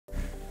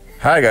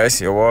Hi guys,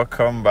 you're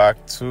welcome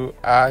back to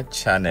our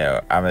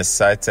channel. I'm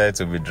excited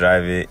to be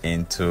driving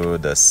into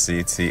the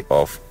city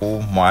of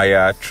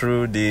Umuahia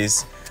through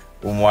this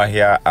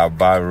Umuahia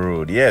Abia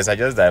road. Yes, I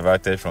just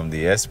diverted from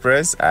the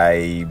express.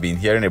 I've been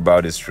hearing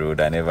about this road.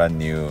 I never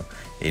knew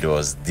it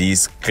was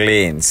this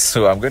clean.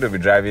 So I'm going to be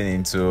driving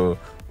into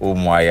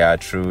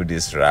Umuahia through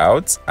this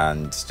route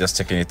and just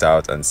checking it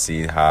out and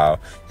see how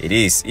it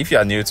is. If you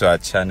are new to our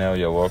channel,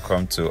 you're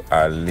welcome to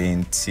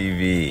Arlin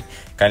TV.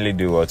 Kindly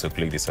do well to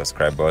click the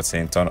subscribe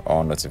button, turn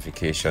on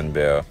notification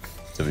bell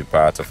to be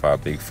part of our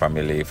big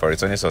family. For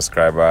returning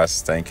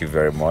subscribers, thank you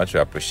very much.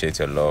 We appreciate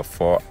your love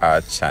for our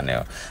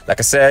channel.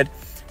 Like I said,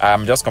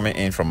 I'm just coming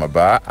in from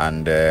Abia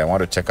and I want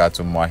to check out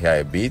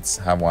Umuahia a bit.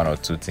 Have one or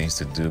two things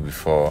to do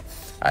before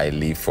I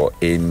leave for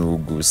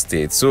Enugu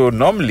State. So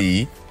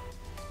normally,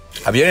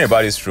 I'm hearing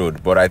about this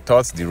road, but I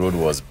thought the road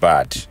was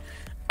bad.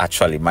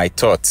 Actually, my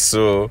thought.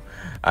 So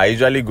I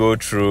usually go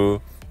through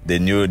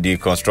the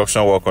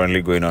construction work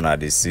currently going on at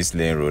the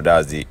 6-lane road.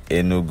 That's the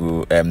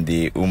Enugu,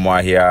 the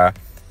Umuahia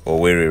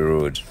Owerri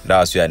road.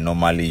 That's where I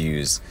normally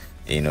use,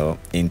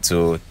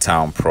 into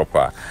town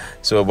proper.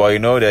 So, but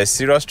there's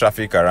serious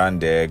traffic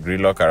around there.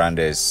 Gridlock around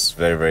there is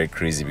very, very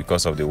crazy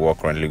because of the work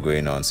currently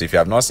going on. So if you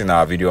have not seen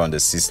our video on the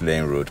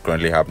 6-lane road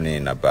currently happening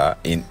in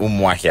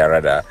Umuahia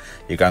rather,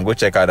 you can go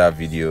check out that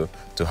video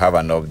to have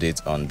an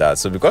update on that.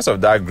 So because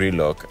of that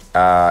gridlock,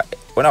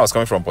 when I was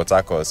coming from Port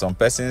Harcourt, some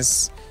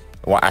persons,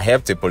 I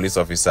helped a police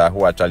officer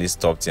who actually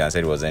stopped here and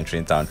said he was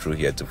entering town through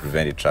here to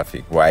prevent the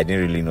traffic. Well, I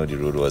didn't really know the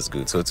road was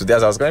good. So today,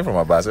 as I was coming from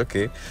Abia, I said,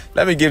 okay,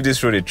 let me give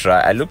this road a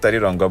try. I looked at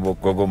it on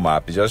Google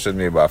Map. It just showed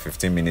me about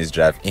 15 minutes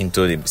drive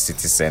into the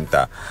city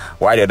center,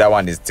 while the other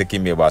one is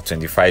taking me about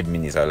 25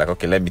 minutes. I was like,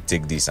 okay, let me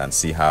take this and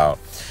see how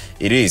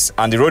it is.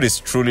 And the road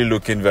is truly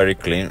looking very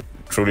clean,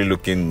 truly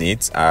looking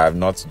neat. I have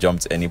not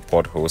jumped any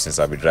potholes since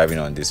I've been driving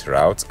on this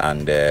route,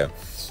 and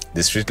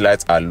the street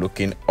lights are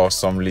looking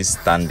awesomely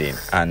standing,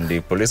 and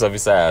the police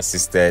officer I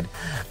assisted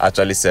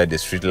actually said the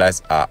street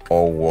lights are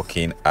all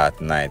working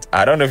at night.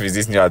 I don't know if it's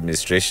this new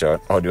administration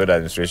or the old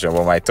administration,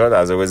 but my thought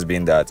has always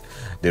been that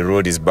the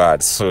road is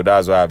bad, so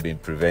that's why I've been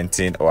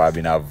preventing or I've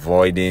been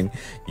avoiding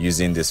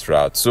using this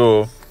route.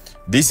 So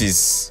this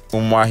is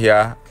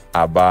Umuahia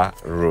Abia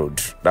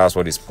road. That's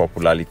what it's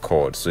popularly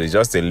called. So it's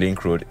just a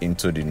link road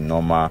into the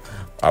normal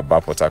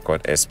Abia Port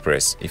Harcourt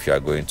express if you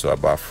are going to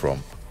Abia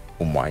from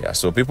Umuahia.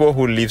 So people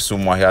who leave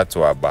Umuahia to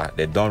Abia,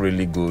 they don't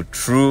really go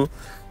through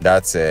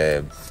that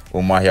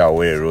Umuahia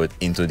Owerri road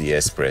into the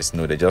express.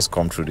 No, they just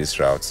come through this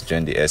route,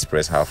 join the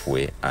express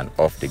halfway, and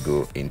off they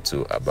go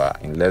into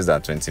Abia. In less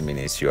than 20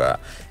 minutes, you are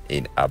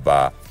in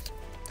Abia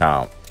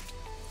town.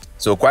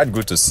 So quite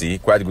good to see,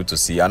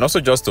 And also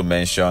just to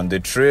mention,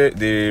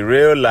 the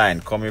rail line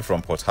coming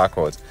from Port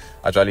Harcourt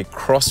actually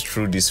crossed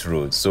through this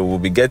road. So we'll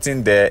be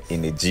getting there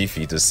in a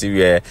jiffy to see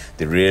where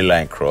the rail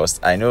line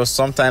crossed. I know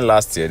sometime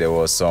last year there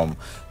was some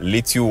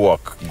little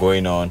work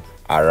going on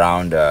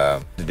around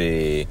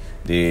the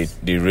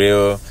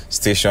rail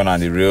station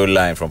and the rail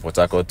line from Port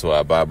Harcourt to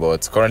Abia,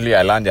 but currently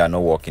Island they are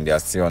not working. They are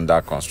still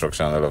under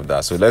construction and all of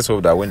that. So let's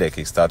hope that when they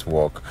kickstart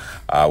work,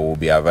 we'll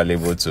be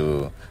available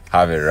to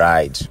have a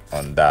ride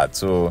on that.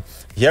 So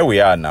here we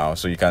are now.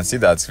 So you can see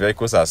that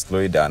vehicles are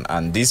slowing down,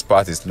 and this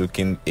part is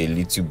looking a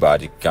little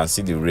bad. You can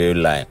see the rail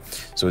line.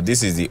 So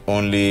this is the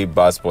only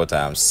bad spot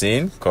I am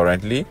seeing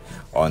currently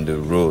on the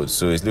road.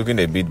 So it's looking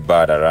a bit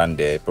bad around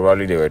there.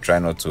 Probably they were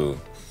trying not to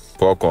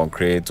pour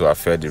concrete to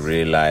affect the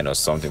rail line or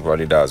something.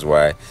 Probably that's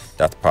why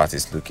that part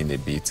is looking a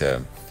bit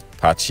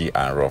patchy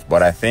and rough.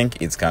 But I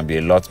think it can be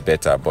a lot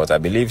better. But I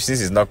believe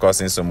since it's not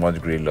causing so much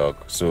gridlock,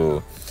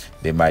 so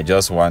they might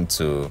just want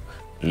to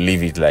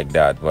leave it like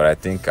that. But I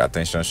think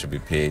attention should be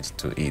paid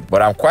to it.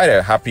 But I'm quite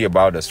happy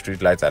about the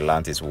street light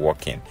Atlant is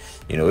working.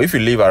 If you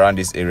live around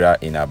this area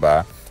in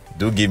Abia,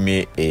 do give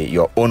me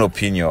your own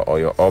opinion or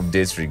your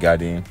updates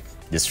regarding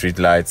the street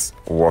lights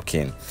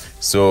working.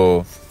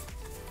 So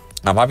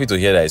I'm happy to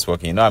hear that it's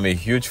working. I'm a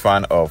huge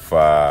fan of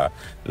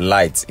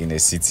lights in a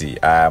city.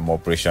 I am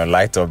Operation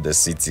Light Up the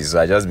City. So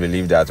I just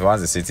believe that once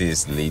the city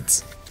is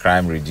lit,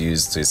 crime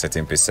reduced to a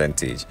certain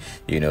percentage,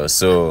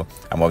 So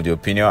I'm of the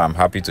opinion, I'm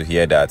happy to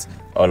hear that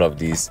all of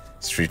these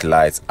street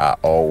lights are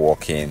all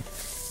working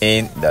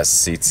in the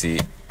city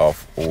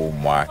of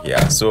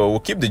Umuahia. So we'll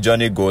keep the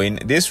journey going.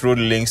 This road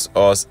links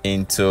us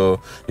into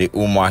the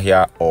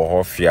Umuahia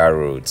Owerri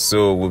road.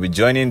 So we'll be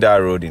joining that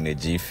road in a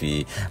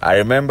jiffy. I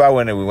remember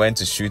when we went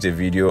to shoot a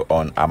video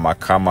on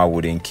Amakama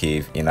Wooden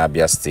Cave in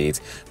Abia State,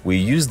 we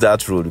used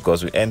that road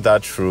because we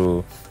entered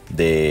through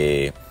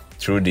the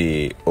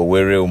Owerri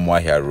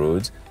Umuahia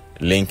road,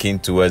 linking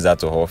towards that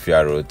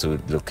Owerri road to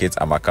locate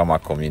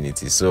Amakama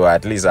community. So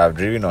at least I've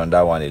driven on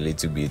that one a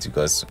little bit,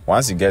 because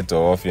once you get to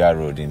Owerri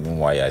road in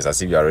Umuahia, it's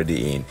as if you're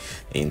already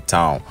in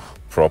town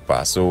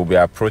proper. So we'll be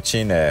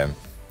approaching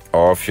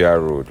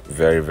Owerri road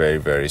very, very,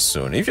 very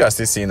soon. If you are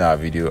still seeing our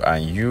video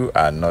and you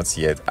are not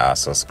yet a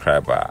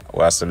subscriber,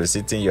 we are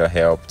soliciting your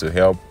help to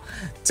help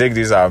take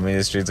this our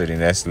ministry to the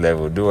next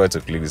level, do well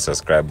to click the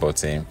subscribe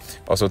button.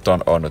 Also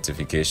turn on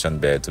notification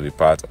bell to be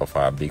part of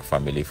our big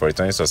family. For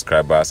returning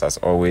subscribers, as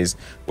always,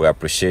 we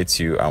appreciate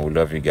you and we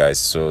love you guys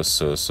so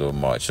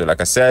much. So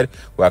like I said,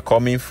 we are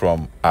coming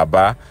from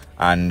Aba,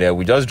 and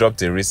we just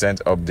dropped a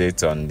recent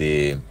update on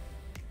the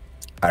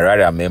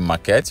Ariaria main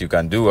market. You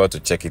can do well to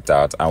check it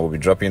out, and we'll be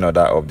dropping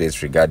other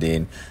updates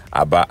regarding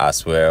Aba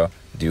as well.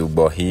 The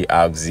Umuahia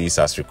axis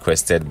as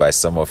requested by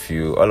some of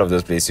you. All of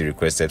those places you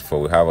requested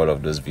for, we have all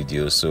of those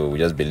videos. So we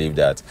just believe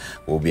that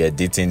we'll be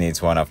editing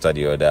it one after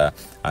the other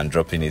and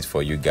dropping it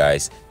for you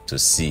guys to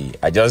see.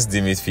 I just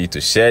deem it fit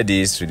to share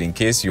this in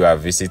case you are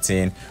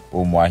visiting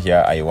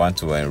Umuahia and you want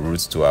to en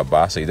route to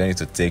Aba, so you don't need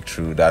to take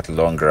through that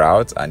long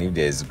route. And if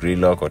there's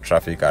gridlock or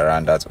traffic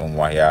around that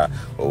Umuahia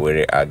or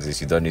Owerri axis,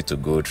 you don't need to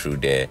go through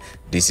there.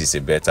 This is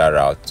a better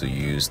route to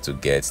use to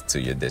get to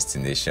your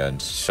destination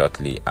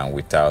shortly and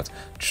without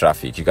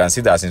traffic. You can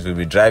see that since we'll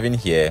be driving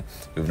here,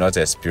 we've not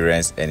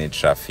experienced any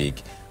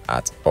traffic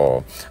at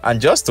all. And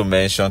just to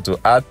mention, to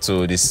add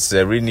to the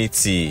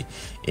serenity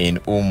in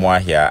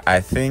Umuahia, I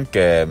think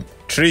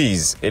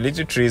trees, a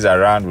little trees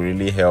around will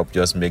really help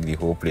just make the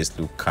whole place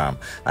look calm.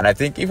 And I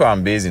think if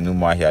I'm based in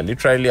Umuahia,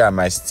 literally I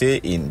might stay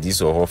in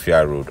this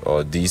Umuahia road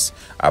or this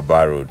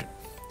Aba road,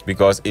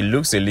 because it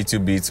looks a little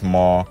bit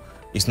more,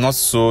 it's not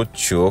so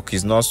choke,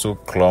 it's not so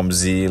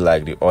clumsy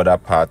like the other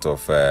part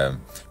of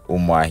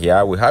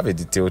Umuahia. We have a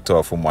detailed tour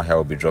of Umuahia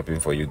we'll be dropping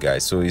for you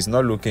guys, so it's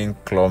not looking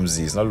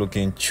clumsy, it's not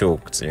looking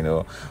choked. You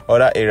know,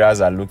 other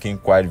areas are looking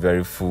quite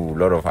very full, a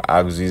lot of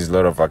axes, a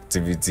lot of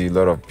activity, a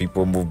lot of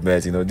people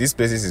movement. You know, these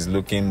places is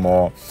looking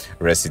more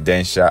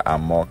residential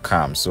and more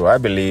calm. So I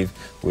believe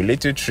with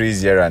little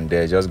trees here and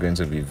there, just going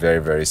to be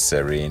very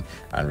serene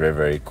and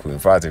very cool. In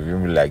fact, it will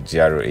be like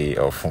GRA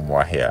of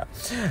Umuahia.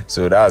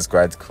 So that's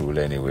quite cool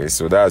anyway.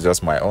 So that's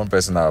just my own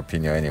personal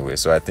opinion anyway.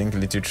 So I think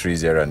little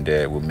trees here and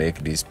there will make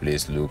this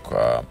place look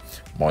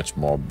much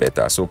more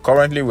better. So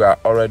currently we are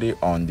already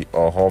on the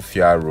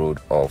Umuahia road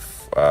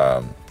of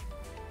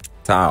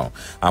town,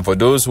 and for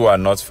those who are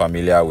not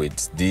familiar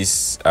with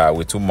this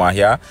with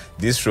Umuahia,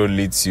 this road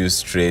leads you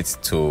straight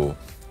to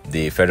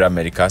the Federal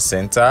Medical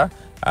Center.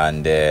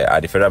 And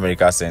at the Federal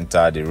Medical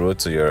Center, the road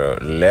to your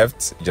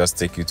left just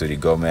take you to the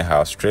government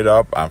house straight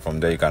up, and from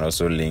there you can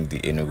also link the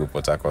Enugu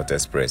Port Harcourt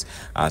Express,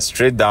 and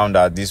straight down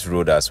that this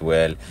road as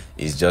well,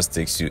 it just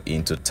takes you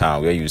into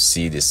town, where you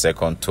see the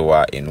second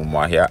tower in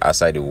Umuahia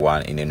outside the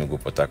one in Enugu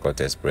Port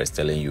Harcourt Express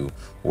telling you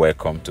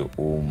welcome to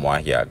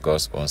Umuahia,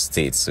 God's own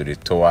state. So the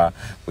tower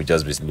will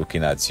just be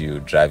looking at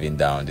you driving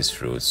down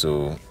this road.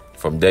 So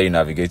from there, you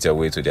navigate your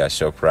way to their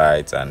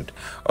ShopRite and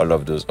all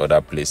of those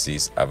other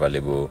places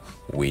available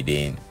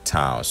within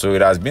town. So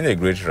it has been a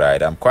great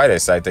ride. I'm quite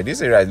excited. This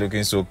area is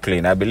looking so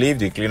clean. I believe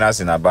the cleaners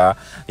in Aba,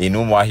 in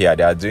Umuahia,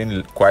 they are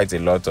doing quite a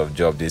lot of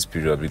job this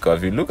period, because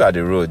if you look at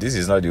the road, this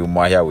is not the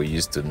Umuahia we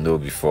used to know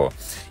before.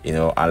 You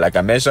know, and like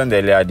I mentioned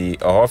earlier, the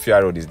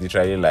Umuahia road is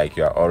literally like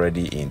you are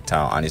already in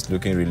town, and it's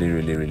looking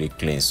really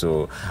clean.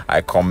 So I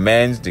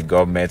commend the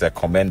government, I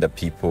commend the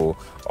people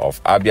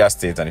of Abia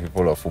State and the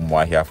people of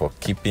Umuahia for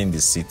keeping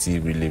the city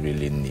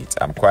really neat.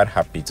 I'm quite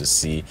happy to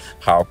see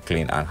how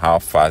clean and how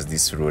fast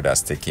this road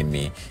has taken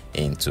me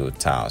into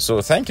town.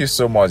 So thank you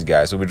so much,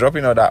 guys. We'll be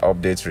dropping other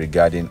updates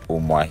regarding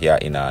Umuahia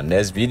in our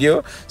next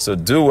video, so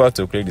do well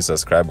to click the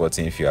subscribe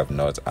button if you have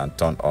not, and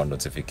turn on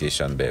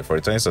notification bell. For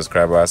returning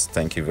subscribers,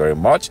 thank you very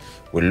much.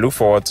 We look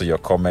forward to your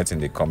comments in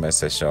the comment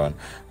section,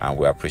 and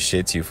we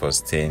appreciate you for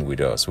staying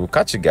with us. We'll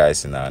catch you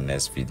guys in our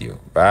next video.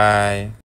 Bye.